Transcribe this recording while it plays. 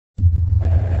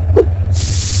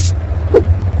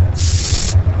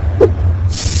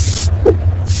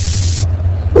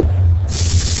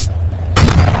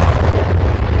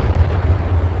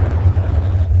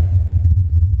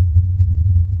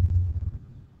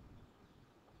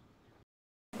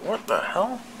What the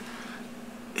hell?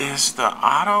 Is the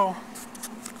Otto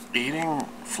eating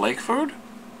flake food?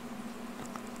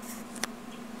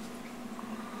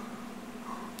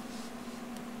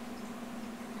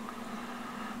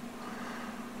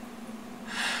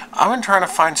 I've been trying to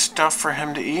find stuff for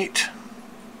him to eat.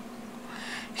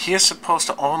 He is supposed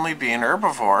to only be an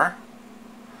herbivore.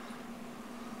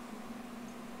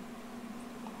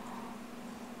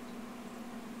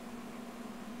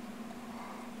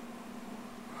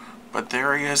 But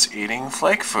there he is eating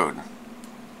flake food.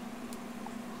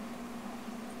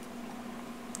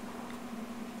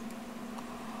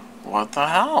 What the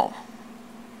hell?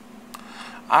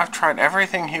 I've tried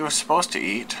everything he was supposed to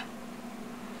eat,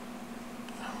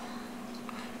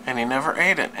 and he never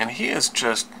ate it. And he is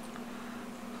just...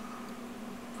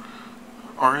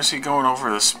 Or is he going over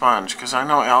the sponge? Because I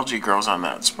know algae grows on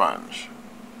that sponge.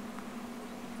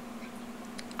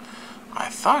 I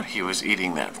thought he was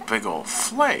eating that big old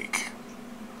flake.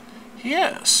 He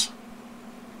is.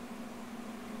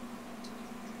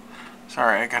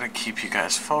 Sorry, I gotta keep you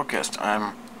guys focused.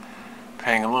 I'm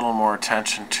paying a little more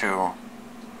attention to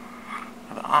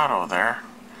the Otto there.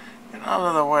 Get out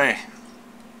of the way.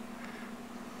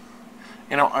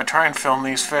 You know, I try and film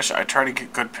these fish. I try to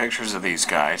get good pictures of these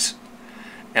guys,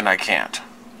 and I can't.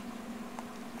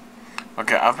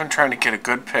 Okay, I've been trying to get a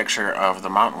good picture of the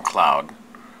mountain cloud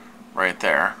right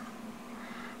there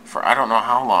for I don't know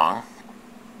how long,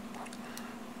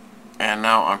 and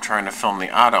now I'm trying to film the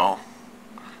Otto,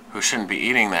 who shouldn't be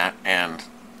eating that, and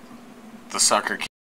the sucker